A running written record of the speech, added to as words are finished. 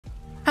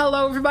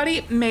Hello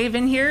everybody,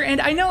 Maven here, and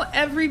I know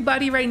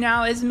everybody right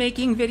now is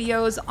making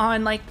videos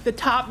on like the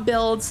top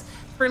builds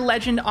for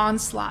Legend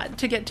Onslaught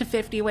to get to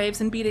 50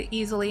 waves and beat it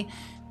easily.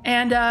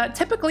 And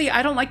typically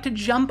I don't like to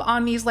jump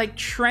on these like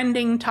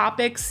trending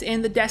topics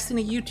in the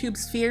Destiny YouTube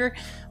sphere,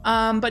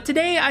 but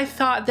today I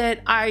thought that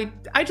I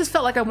just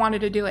felt like I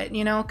wanted to do it,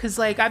 you know, because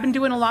like I've been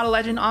doing a lot of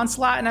Legend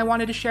Onslaught and I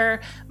wanted to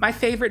share my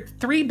favorite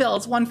 3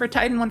 builds, one for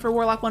Titan, one for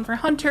Warlock, one for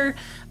Hunter,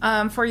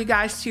 for you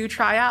guys to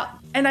try out.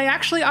 And I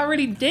actually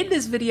already did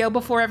this video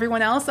before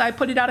everyone else. I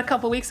put it out a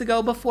couple weeks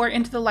ago before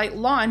Into the Light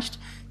launched.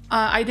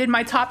 I did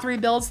my top 3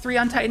 builds, 3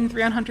 on Titan,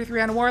 3 on Hunter,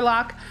 3 on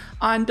Warlock,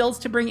 on builds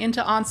to bring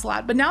into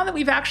Onslaught. But now that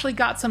we've actually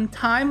got some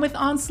time with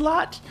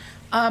Onslaught,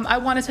 I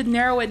wanted to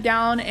narrow it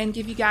down and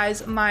give you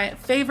guys my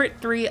favorite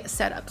 3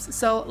 setups.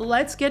 So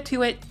let's get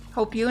to it.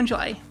 Hope you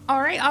enjoy.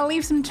 All right, I'll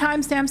leave some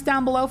timestamps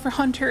down below for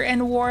Hunter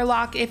and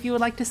Warlock if you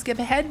would like to skip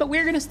ahead, but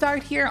we're gonna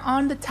start here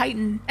on the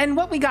Titan. And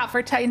what we got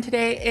for Titan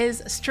today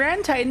is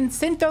Strand Titan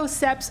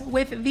Synthoceps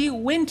with the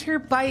Winter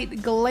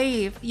Bite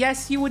Glaive.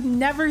 Yes, you would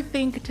never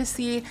think to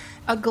see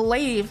a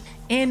glaive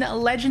in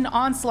Legend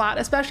Onslaught,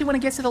 especially when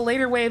it gets to the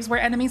later waves where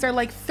enemies are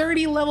like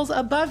 30 levels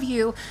above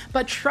you,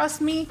 but trust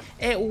me,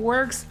 it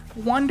works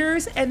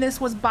wonders, and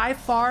this was by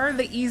far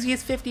the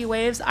easiest 50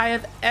 waves I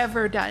have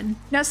ever done.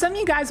 Now, some of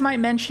you guys might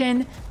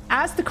mention,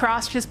 As the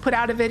Cross just put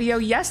out a video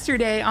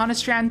yesterday on a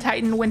Strand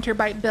Titan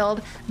Winterbite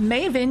build.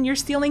 Maven, you're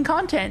stealing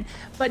content.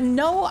 But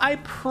no, I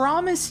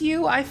promise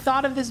you, I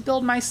thought of this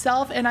build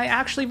myself, and I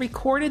actually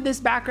recorded this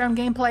background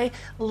gameplay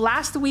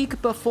last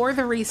week before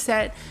the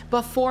reset,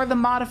 before the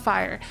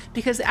modifier.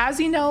 Because as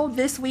you know,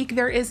 this week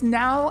there is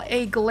now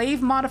a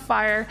glaive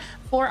modifier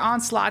for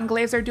Onslaught, and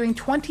glaives are doing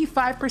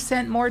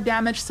 25% more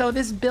damage, so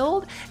this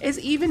build is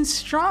even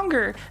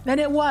stronger than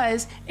it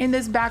was in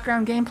this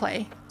background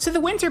gameplay. So the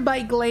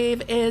Winterbite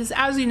Glaive is,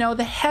 as you know,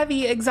 the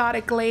heavy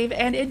exotic glaive,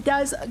 and it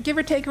does give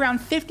or take around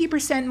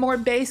 50% more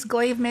base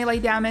glaive melee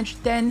damage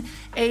than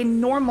a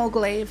normal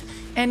glaive.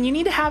 And you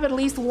need to have at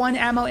least 1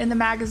 ammo in the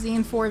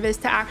magazine for this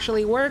to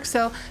actually work,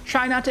 so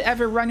try not to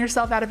ever run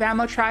yourself out of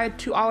ammo. Try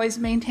to always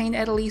maintain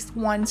at least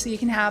 1 so you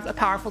can have a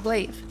powerful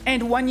glaive.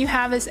 And when you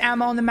have this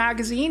ammo in the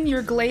magazine,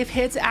 your glaive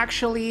hits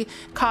actually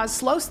cause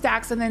slow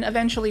stacks and then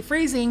eventually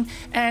freezing,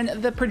 and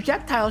the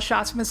projectile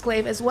shots from this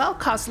glaive as well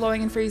cause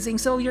slowing and freezing,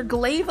 so your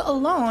glaive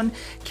alone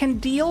can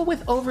deal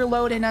with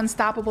overload and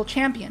unstoppable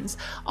champions.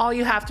 All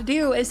you have to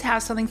do is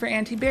have something for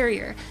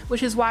anti-barrier,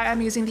 which is why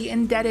I'm using the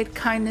Indebted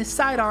Kindness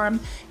sidearm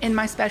in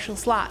my special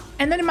slot.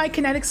 And then in my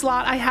kinetic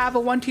slot, I have a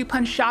 1-2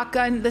 punch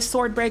shotgun, the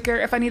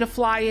Swordbreaker, if I need to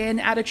fly in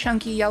at a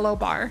chunky yellow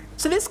bar.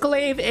 So this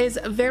glaive is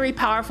very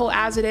powerful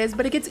as it is,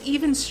 but it gets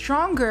even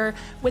stronger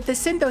with the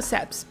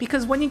Synthoceps,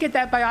 because when you get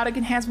that biotic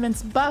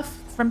enhancements buff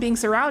from being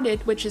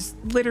surrounded, which is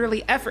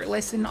literally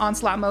effortless in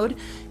Onslaught mode,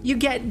 you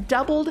get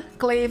doubled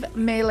glaive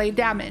melee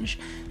damage.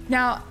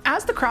 Now,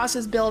 As the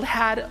Cross's build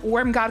had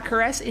Worm God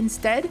Caress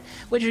instead,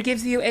 which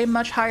gives you a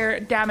much higher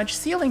damage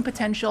ceiling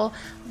potential,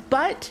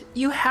 but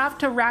you have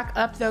to rack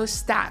up those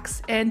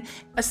stacks, and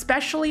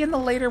especially in the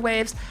later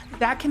waves,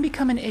 that can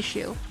become an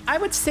issue. I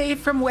would say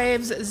from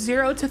waves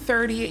 0 to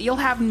 30, you'll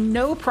have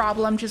no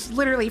problem just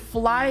literally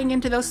flying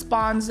into those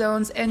spawn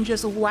zones and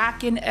just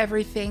whacking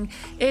everything.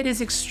 It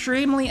is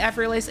extremely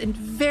effortless and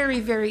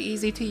very, very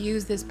easy to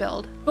use this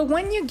build. But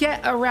when you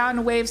get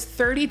around waves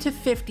 30 to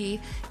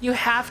 50, you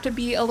have to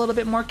be a little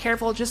bit more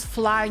careful just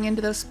flying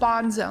into those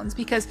spawn zones,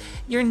 because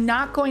you're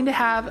not going to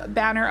have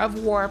Banner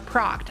of War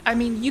procced. I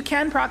mean, you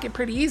can proc it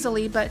pretty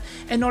easily, but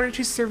in order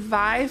to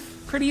survive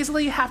pretty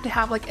easily, you have to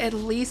have like at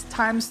least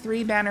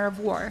 ×3 Banner of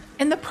War.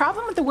 And the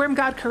problem with the Worm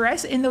God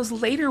Caress in those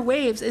later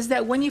waves is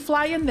that when you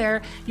fly in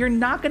there, you're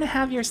not going to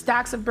have your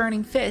stacks of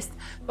Burning Fist.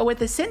 But with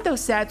the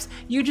Synthoceps,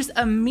 you just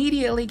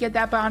immediately get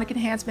that bionic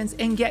enhancements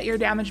and get your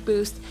damage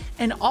boost.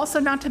 And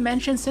also, not to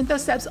mention,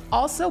 Synthoceps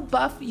also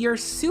buff your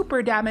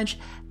super damage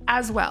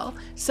as well.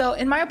 So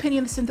in my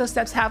opinion, the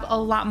Synthoceps have a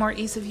lot more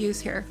ease of use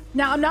here.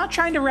 Now, I'm not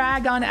trying to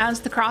rag on As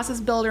the Cross's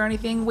build or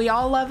anything. We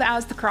all love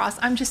As the Cross.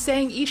 I'm just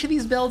saying each of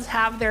these builds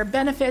have their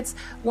benefits.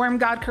 Worm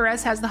God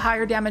Caress has the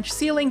higher damage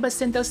ceiling, but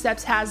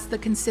Synthoceps has the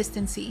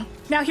consistency.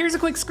 Now, here's a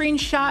quick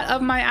screenshot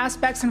of my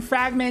aspects and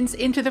fragments: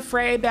 Into the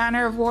Fray,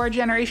 Banner of War,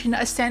 Generation,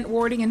 Ascent,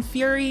 Warding, and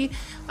Fury.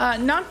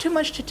 Not too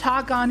much to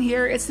talk on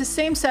here. It's the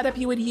same setup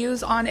you would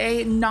use on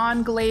a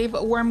non-glaive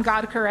Worm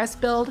God Caress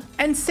build.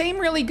 And same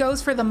really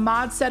goes for the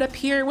mod setup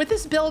here. With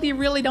this build, you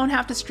really don't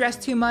have to stress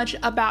too much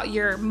about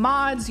your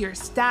mods, your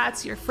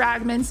stats, your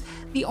fragments.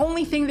 The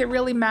only thing that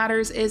really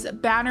matters is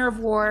Banner of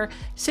War,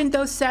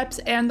 Synthoceps,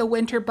 and the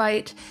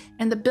Winterbite,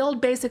 and the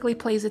build basically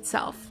plays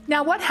itself.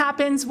 Now, what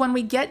happens when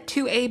we get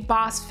to a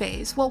boss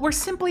phase? Well, we're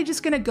simply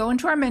just gonna go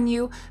into our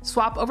menu,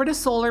 swap over to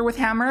Solar with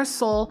Hammer of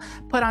Soul,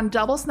 put on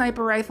double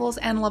sniper rifles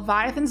and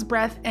Leviathan's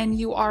Breath, and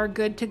you are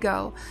good to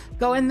go.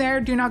 Go in there,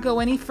 do not go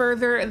any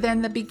further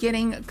than the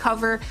beginning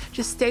cover.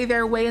 Just stay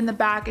there way in the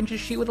back and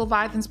just shoot shoot with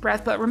Leviathan's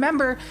Breath, but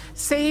remember,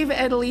 save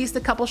at least a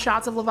couple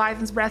shots of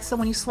Leviathan's Breath so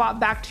when you swap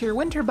back to your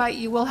Winter Bite,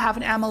 you will have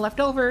an ammo left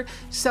over,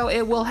 so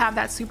it will have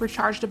that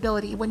supercharged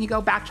ability when you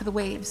go back to the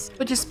waves.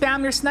 But just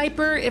spam your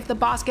sniper. If the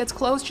boss gets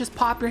close, just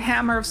pop your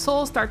Hammer of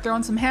Souls, start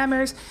throwing some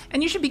hammers,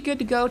 and you should be good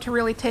to go to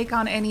really take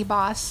on any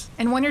boss.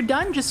 And when you're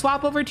done, just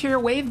swap over to your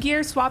wave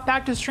gear, swap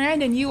back to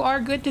Strand, and you are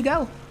good to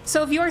go.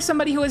 So if you are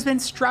somebody who has been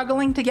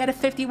struggling to get a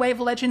 50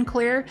 wave legend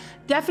clear,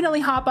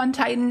 definitely hop on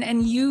Titan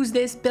and use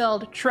this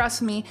build.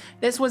 Trust me,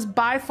 this was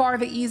by far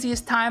the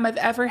easiest time I've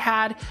ever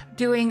had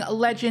doing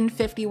legend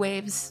 50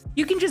 waves.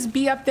 You can just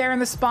be up there in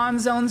the spawn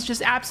zones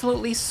just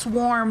absolutely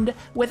swarmed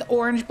with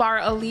orange bar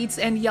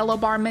elites and yellow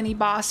bar mini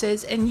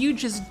bosses, and you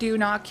just do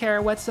not care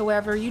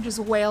whatsoever. You just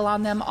wail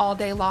on them all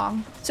day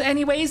long. So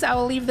anyways, I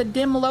will leave the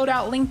dim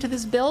loadout link to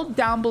this build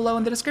down below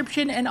in the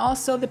description, and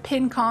also the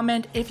pinned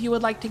comment if you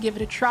would like to give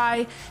it a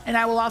try. And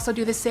I will also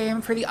do the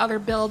same for the other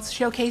builds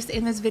showcased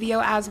in this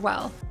video as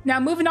well.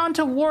 Now moving on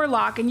to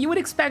Warlock, and you would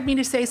expect me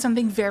to say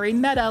something very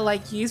meta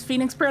like use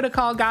Phoenix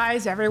Protocol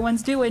guys,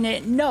 everyone's doing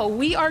it. No,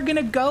 we are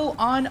gonna go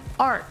on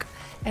Arc.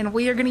 And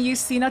we are going to use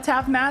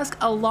Cenotaph Mask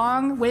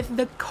along with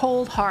the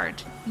Cold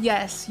Heart.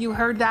 Yes, you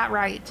heard that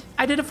right.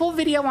 I did a full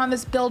video on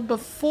this build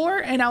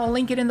before, and I will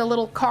link it in the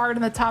little card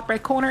in the top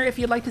right corner if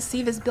you'd like to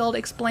see this build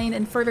explained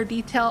in further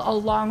detail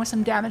along with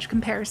some damage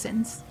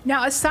comparisons.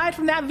 Now, aside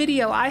from that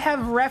video, I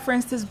have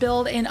referenced this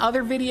build in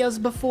other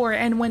videos before,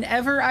 and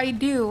whenever I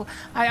do,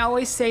 I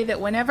always say that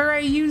whenever I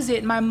use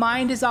it, my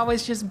mind is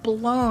always just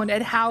blown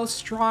at how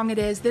strong it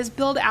is. This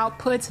build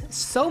outputs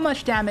so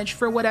much damage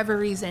for whatever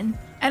reason.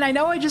 And I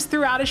know I just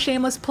threw out a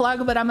shameless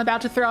plug, but I'm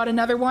about to throw out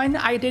another one.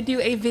 I did do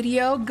a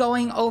video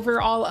going over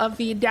all of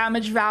the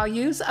damage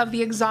values of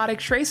the exotic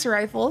tracer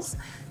rifles.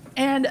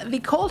 And the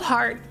Cold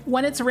Heart,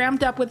 when it's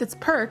ramped up with its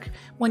perk,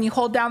 when you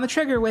hold down the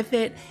trigger with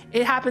it,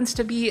 it happens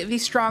to be the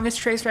strongest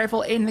trace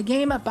rifle in the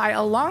game by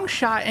a long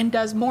shot and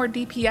does more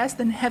DPS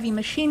than heavy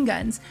machine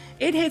guns.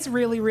 It hits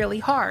really, really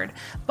hard.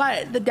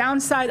 But the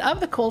downside of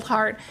the Cold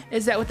Heart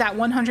is that with that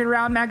 100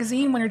 round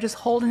magazine, when you're just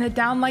holding it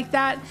down like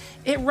that,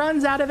 it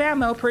runs out of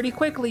ammo pretty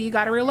quickly. You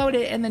gotta reload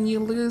it, and then you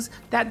lose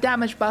that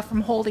damage buff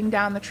from holding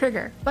down the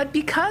trigger. But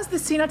because the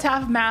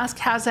Cenotaph Mask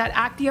has that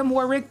Actium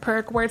War Rig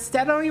perk where it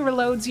steadily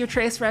reloads your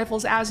trace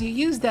rifles as you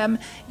use them,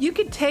 you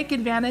could take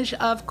advantage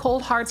of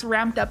Cold Heart's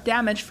ramped up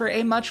damage for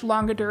a much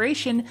longer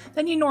duration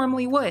than you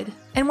normally would.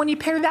 And when you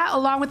pair that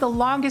along with the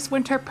longest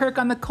winter perk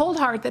on the Cold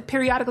Heart that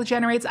periodically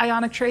generates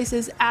ionic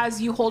traces as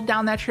you hold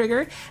down that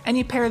trigger, and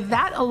you pair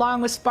that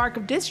along with Spark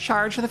of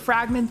Discharge, the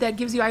fragment that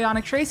gives you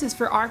ionic traces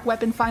for arc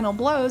weapon final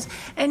blows,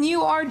 and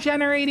you are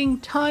generating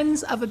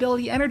tons of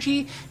ability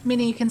energy,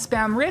 meaning you can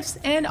spam Rifts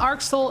and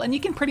Arc Soul, and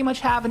you can pretty much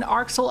have an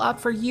Arc Soul up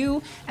for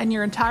you and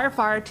your entire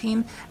fire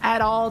team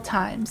at all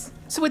times.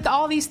 So with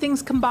all these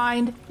things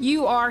combined,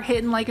 you are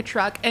hitting like a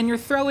truck, and you're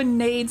throwing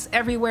nades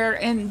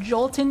everywhere and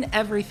jolting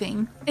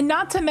everything. And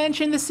not to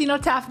mention, the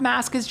Cenotaph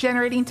Mask is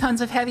generating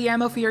tons of heavy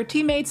ammo for your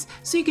teammates,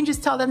 so you can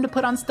just tell them to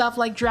put on stuff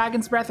like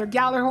Dragon's Breath or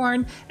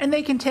Gallarhorn, and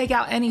they can take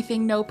out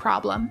anything no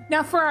problem.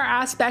 Now for our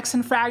aspects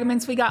and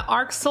fragments, we got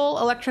Arc Soul,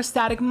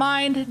 Electrostatic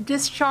Mind,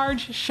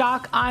 Discharge,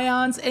 Shock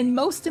Ions, and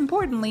most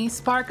importantly,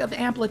 Spark of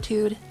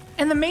Amplitude.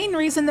 And the main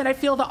reason that I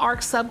feel the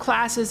Arc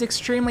subclass is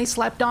extremely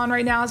slept on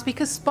right now is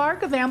because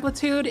Spark of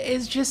Amplitude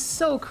is just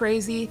so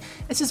crazy.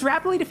 It's just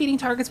rapidly defeating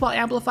targets while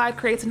amplified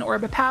creates an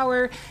orb of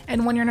power,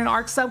 and when you're in an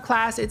Arc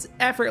subclass, it's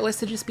effortless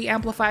to just be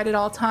amplified at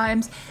all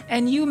times,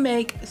 and you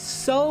make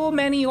so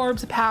many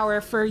orbs of power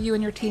for you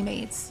and your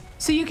teammates.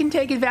 So you can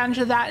take advantage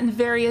of that in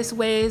various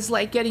ways,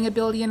 like getting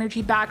ability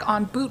energy back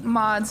on boot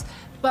mods,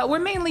 but we're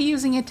mainly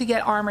using it to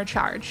get armor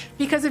charge.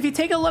 Because if you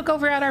take a look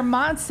over at our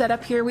mod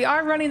setup here, we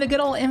are running the good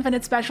old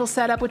infinite special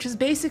setup, which is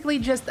basically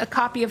just a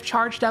copy of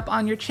charged up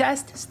on your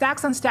chest,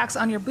 stacks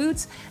on your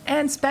boots,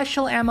 and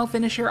special ammo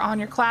finisher on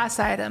your class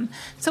item.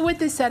 So with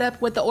this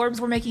setup, with the orbs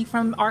we're making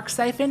from Arc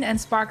Siphon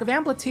and Spark of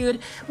Amplitude,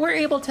 we're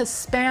able to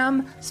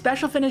spam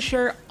special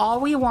finisher all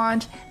we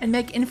want and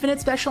make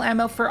infinite special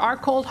ammo for our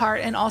Cold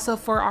Heart and also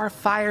for our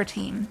fire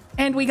team.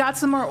 And we got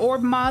some more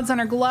orb mods on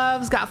our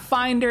gloves, got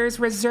Finders,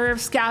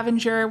 Reserve,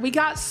 Scavenger. We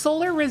got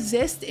Solar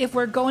Resist if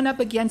we're going up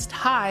against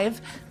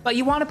Hive, but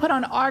you want to put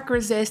on Arc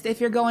Resist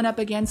if you're going up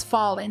against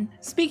Fallen.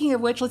 Speaking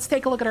of which, let's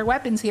take a look at our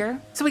weapons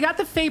here. So we got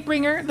the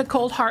Fatebringer, the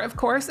Cold Heart of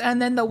course,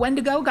 and then the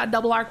Wendigo got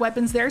double arc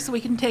weapons there so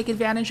we can take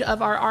advantage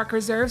of our Arc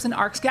Reserves and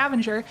Arc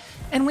Scavenger,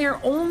 and we are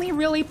only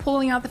really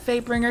pulling out the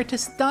Fatebringer to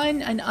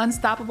stun an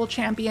unstoppable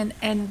champion,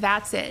 and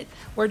that's it.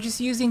 We're just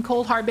using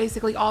Cold Heart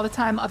basically all the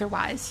time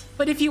otherwise.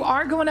 But if you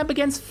are going up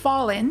against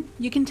Fallen,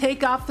 you can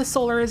take off the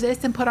Solar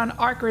Resist and put on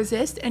Arc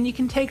Resist, and you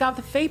can take off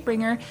the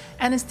Fatebringer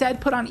and instead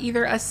put on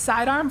either a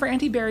sidearm for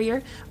anti-barrier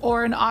barrier,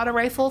 or an auto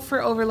rifle for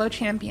overload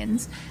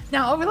champions.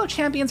 Now, overload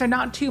champions are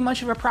not too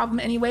much of a problem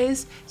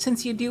anyways,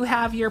 since you do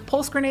have your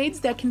pulse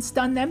grenades that can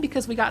stun them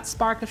because we got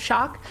Spark of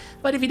Shock,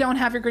 but if you don't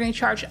have your grenade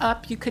charge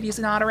up, you could use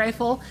an auto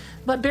rifle.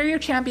 But barrier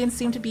champions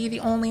seem to be the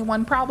only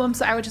one problem,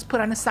 so I would just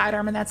put on a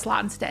sidearm in that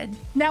slot instead.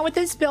 Now with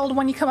this build,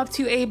 when you come up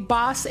to a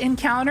boss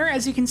encounter,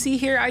 as you can see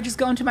here, I just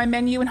go into my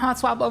menu and hot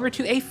swap over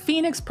to a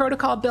Phoenix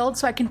Protocol build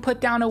so I can put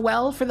down a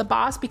well for the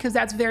boss because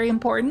that's very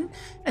important.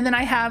 And then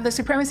I have the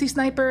Supremacy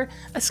Sniper,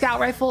 a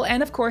Scout Rifle,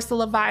 and of course the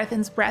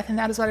Leviathan's Breath, and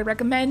that is what I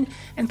recommend.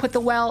 And put the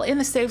well in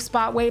the safe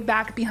spot way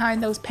back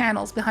behind those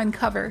panels, behind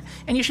cover,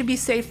 and you should be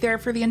safe there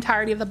for the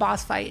entirety of the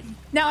boss fight.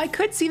 Now I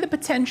could see the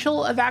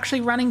potential of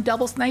actually running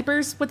double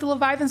snipers with the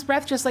Leviathan's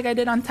Breath just like I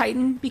did on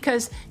Titan,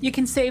 because you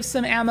can save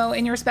some ammo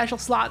in your special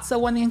slot, so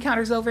when the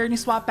encounter's over and you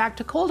swap back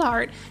to Cold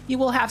Heart, you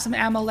will have some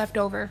ammo left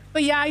over.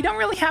 But yeah, I don't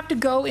really have to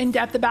go in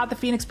depth about the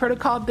Phoenix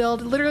Protocol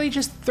build. Literally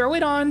just throw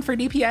it on for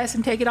DPS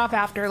and take it off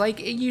after. Like,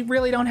 you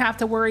really don't have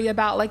to worry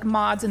about like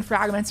mods and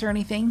fragments or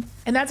anything.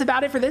 And that's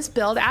about it for this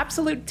build.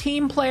 Absolute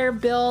team player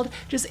build,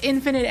 just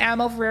infinite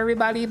ammo for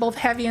everybody, both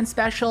heavy and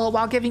special,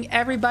 while giving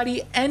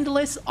everybody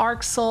endless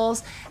arc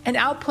souls and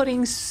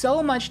outputting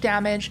so much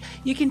damage.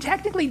 You can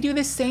technically do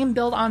this same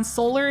build on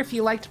solar if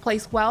you like to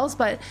place wells,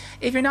 but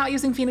if you're not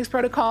using Phoenix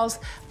Protocols,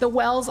 the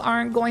wells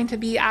aren't going to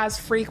be as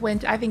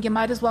frequent. I think you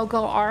might as well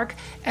go arc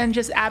and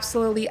just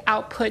absolutely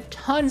output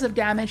tons of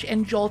damage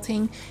and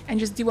jolting and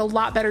just do a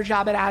lot better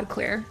job at ad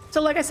clear.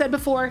 So like I said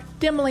before,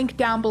 dim link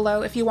down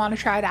below if you want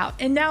to try it out.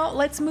 And now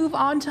let's move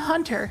on to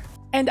Hunter.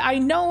 And I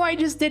know I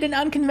just did an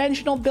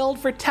unconventional build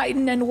for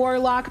Titan and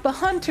Warlock, but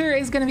Hunter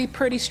is going to be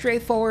pretty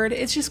straightforward.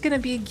 It's just going to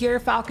be Gear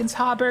Falcon's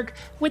Hauberk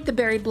with the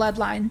Buried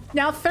Bloodline.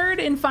 Now,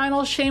 third and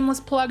final shameless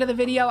plug of the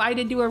video, I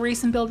did do a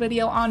recent build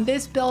video on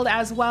this build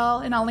as well,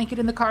 and I'll link it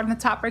in the card in the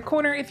top right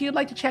corner if you'd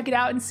like to check it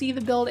out and see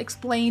the build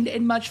explained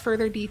in much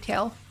further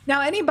detail.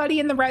 Now,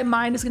 anybody in the right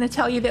mind is going to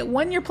tell you that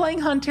when you're playing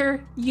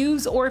Hunter,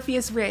 use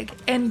Orpheus Rig.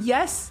 And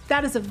yes,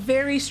 that is a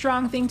very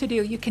strong thing to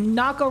do. You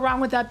cannot go wrong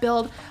with that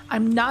build.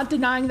 I'm not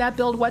denying that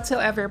build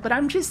whatsoever, but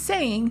I'm just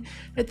saying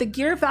that the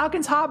Gear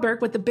Falcon's Hauberk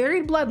with the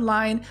Buried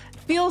Bloodline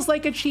feels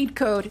like a cheat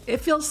code.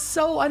 It feels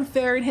so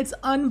unfair and hits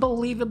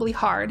unbelievably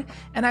hard.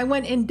 And I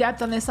went in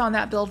depth on this on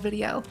that build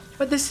video.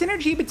 But the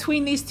synergy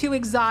between these two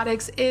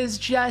exotics is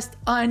just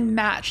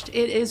unmatched.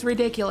 It is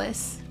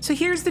ridiculous. So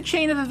here's the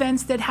chain of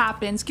events that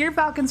happens. Gear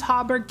Falcon's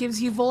Hauberk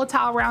gives you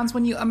volatile rounds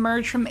when you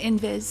emerge from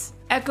Invis.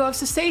 Echo of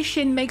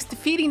Cessation makes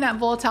defeating that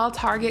volatile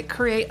target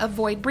create a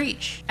Void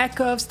Breach.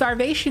 Echo of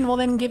Starvation will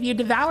then give you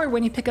Devour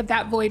when you pick up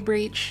that Void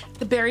Breach.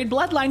 The Buried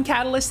Bloodline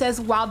Catalyst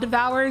says while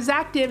Devour is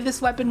active,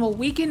 this weapon will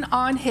weaken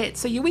on hit,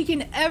 so you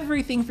weaken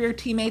everything for your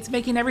teammates,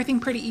 making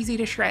everything pretty easy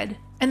to shred.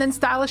 And then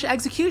Stylish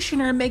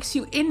Executioner makes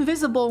you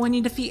invisible when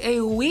you defeat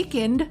a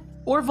weakened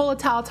or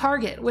volatile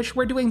target, which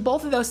we're doing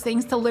both of those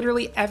things to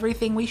literally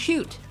everything we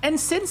shoot. And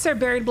since our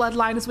Buried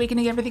Bloodline is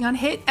weakening everything on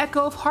hit,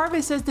 Echo of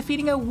Harvest says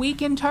defeating a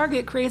weakened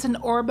target creates an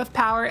Orb of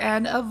Power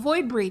and a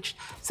Void Breach.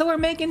 So we're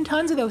making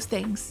tons of those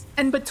things.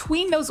 And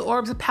between those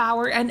Orbs of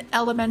Power and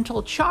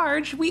Elemental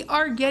Charge, we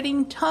are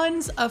getting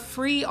tons of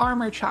free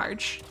armor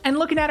charge. And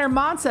looking at our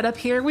mod setup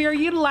here, we are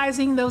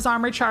utilizing those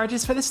armor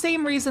charges for the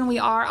same reason we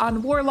are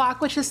on Warlock,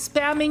 which is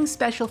spamming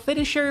Special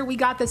Finisher. We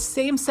got the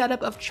same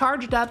setup of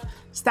charged up,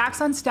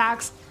 stacks on stacks,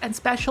 and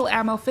special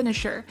ammo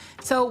finisher.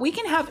 So we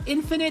can have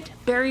infinite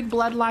Buried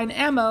Bloodline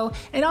ammo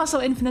and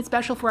also infinite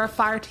special for our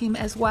fire team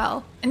as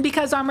well. And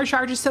because armor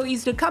charge is so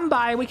easy to come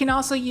by, we can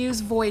also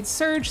use Void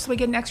Surge, so we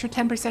get an extra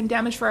 10%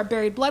 damage for our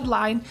Buried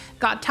Bloodline.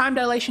 Got Time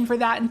Dilation for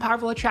that and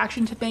Powerful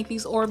Attraction to make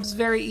these orbs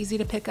very easy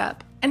to pick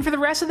up. And for the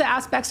rest of the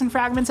aspects and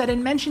fragments I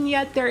didn't mention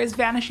yet, there is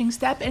Vanishing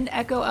Step and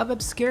Echo of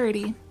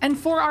Obscurity. And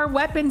for our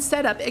weapon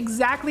setup,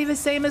 exactly the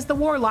same as the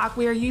Warlock,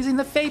 we are using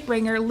the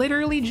Fatebringer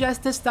literally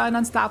just to stun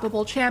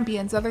unstoppable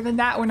champions. Other than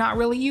that, we're not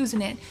really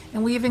using it.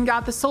 And we even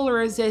got the Solar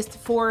Resist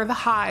for the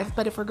Hive,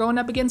 but if we're going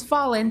up against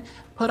Fallen,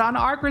 put on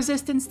Arc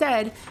Resist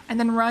instead, and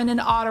then run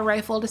an auto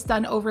rifle to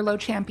stun overload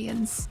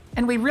champions.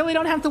 And we really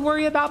don't have to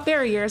worry about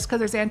barriers because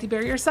there's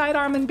anti-barrier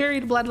sidearm and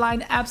Buried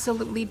Bloodline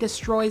absolutely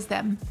destroys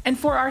them. And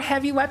for our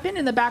heavy weapon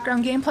in the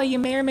background gameplay, you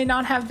may or may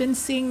not have been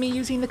seeing me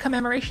using the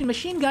Commemoration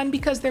Machine Gun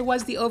because there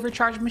was the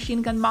overcharged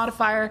machine gun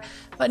modifier,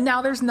 but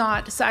now there's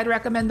not, so I'd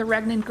recommend the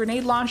Regnant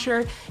Grenade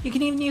Launcher. You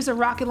can even use a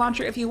rocket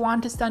launcher if you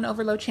want to stun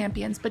overload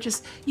champions, but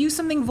just use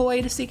something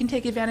Void so you can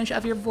take advantage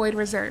of your Void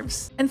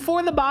reserves. And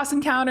for the boss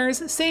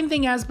encounters, same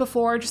thing as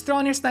before, just throw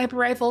on your sniper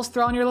rifles,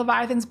 throw on your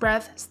Leviathan's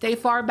Breath, stay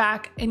far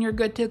back, and you're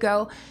good to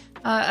go.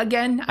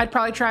 Again, I'd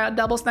probably try out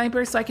double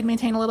snipers so I can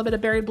maintain a little bit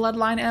of Buried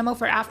Bloodline ammo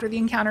for after the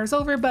encounter is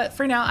over, but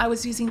for now I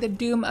was using the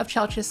Doom of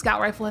Chelch's Scout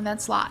Rifle in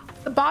that slot.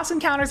 The boss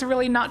encounters are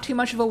really not too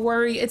much of a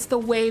worry. It's the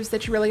waves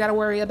that you really got to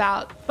worry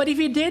about. But if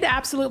you did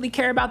absolutely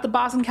care about the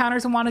boss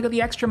encounters and want to go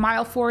the extra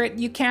mile for it,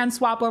 you can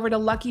swap over to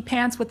Lucky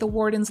Pants with the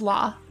Warden's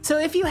Law. So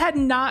if you had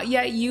not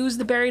yet used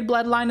the Buried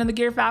Bloodline and the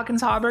Gear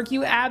Falcon's Hauberk,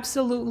 you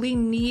absolutely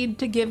need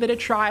to give it a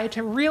try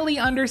to really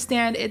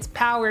understand its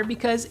power,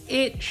 because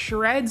it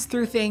shreds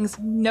through things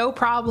no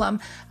problem.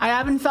 I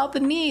haven't felt the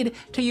need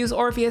to use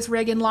Orpheus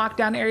rig in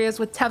lockdown areas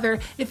with Tether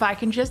if I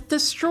can just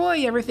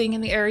destroy everything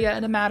in the area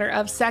in a matter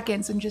of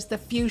seconds and just a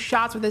few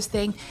shots with this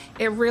thing.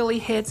 It really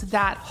hits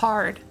that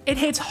hard. It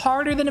hits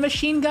harder than a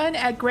machine gun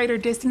at greater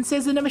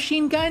distances than a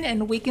machine gun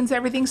and weakens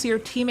everything so your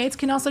teammates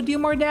can also do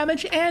more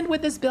damage. And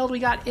with this build, we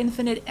got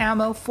infinite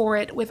ammo for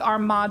it with our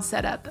mod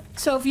setup.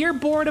 So if you're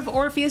bored of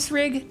Orpheus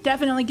rig,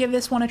 definitely give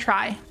this one a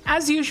try.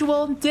 As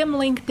usual, dim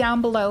link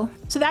down below.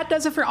 So that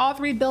does it for all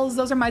 3 builds.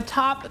 Those are my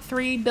top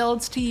 3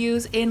 builds to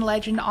use in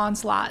Legend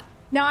Onslaught.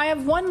 Now I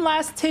have one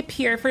last tip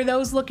here for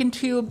those looking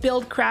to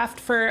build craft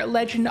for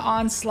Legend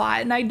Onslaught,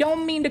 and I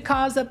don't mean to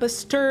cause up a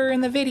stir in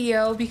the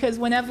video, because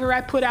whenever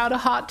I put out a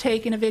hot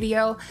take in a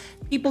video,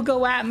 people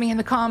go at me in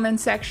the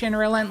comment section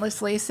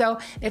relentlessly. So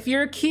if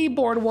you're a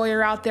keyboard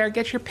warrior out there,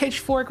 get your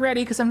pitchfork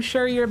ready, because I'm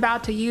sure you're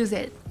about to use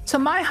it. So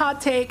my hot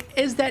take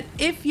is that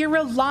if you're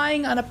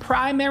relying on a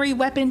primary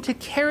weapon to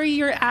carry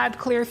your ad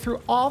clear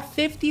through all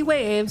 50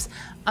 waves,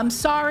 I'm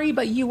sorry,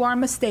 but you are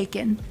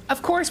mistaken.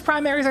 Of course,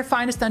 primaries are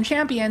fine to stun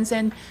champions,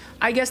 and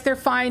I guess they're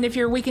fine if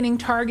you're weakening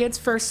targets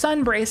for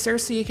Sunbracer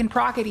so you can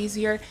proc it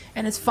easier,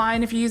 and it's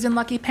fine if you're using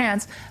Lucky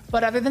Pants.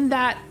 But other than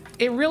that,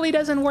 it really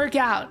doesn't work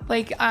out.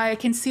 Like, I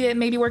can see it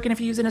maybe working if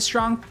you're using a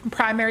strong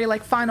primary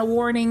like Final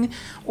Warning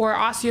or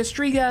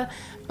Osteostriga,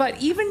 but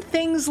even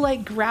things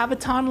like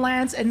Graviton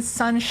Lance and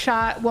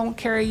Sunshot won't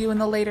carry you in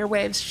the later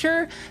waves.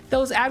 Sure,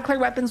 those ad clear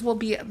weapons will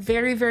be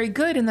very, very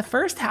good in the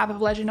first half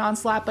of Legend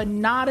Onslaught, but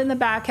not in the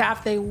back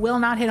half. They will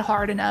not hit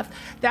hard enough.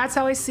 That's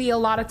how I see a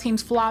lot of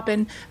teams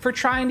flopping for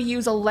trying to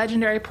use a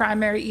legendary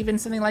primary, even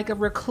something like a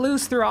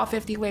Recluse through all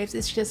 50 waves.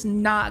 It's just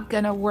not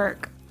gonna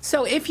work.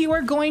 So if you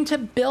are going to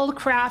build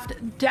craft,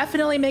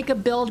 definitely make a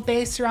build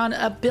based around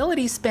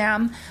ability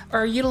spam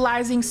or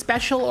utilizing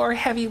special or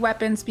heavy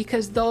weapons,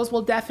 because those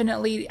will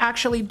definitely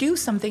actually do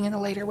something in the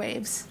later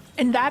waves.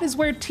 And that is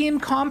where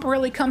team comp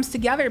really comes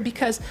together,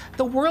 because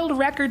the world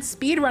record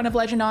speedrun of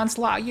Legend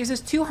Onslaught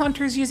uses 2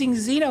 hunters using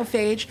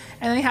Xenophage,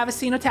 and they have a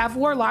Cenotaph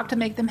Warlock to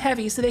make them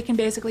heavy, so they can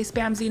basically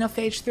spam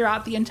Xenophage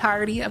throughout the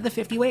entirety of the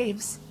 50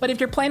 waves. But if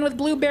you're playing with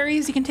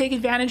blueberries, you can take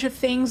advantage of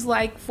things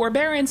like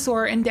Forbearance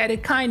or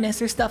Indebted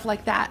Kindness or stuff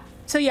like that.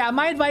 So yeah,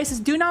 my advice is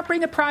do not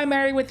bring a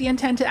primary with the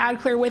intent to ad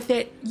clear with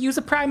it. Use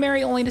a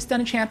primary only to stun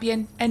a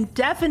champion, and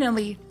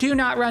definitely do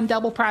not run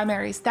double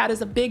primaries. That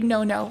is a big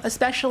no-no,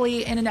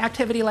 especially in an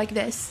activity like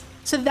this.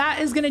 So that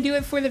is going to do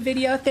it for the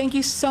video. Thank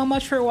you so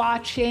much for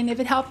watching.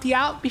 If it helped you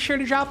out, be sure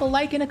to drop a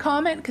like and a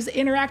comment, because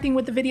interacting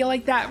with the video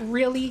like that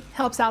really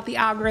helps out the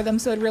algorithm,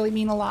 so it really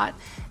means a lot.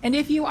 And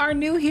if you are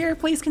new here,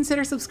 please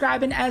consider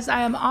subscribing, as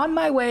I am on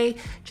my way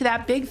to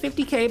that big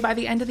 50K by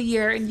the end of the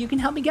year, and you can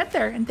help me get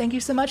there. And thank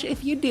you so much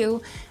if you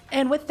do.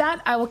 And with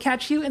that, I will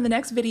catch you in the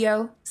next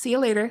video. See you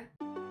later.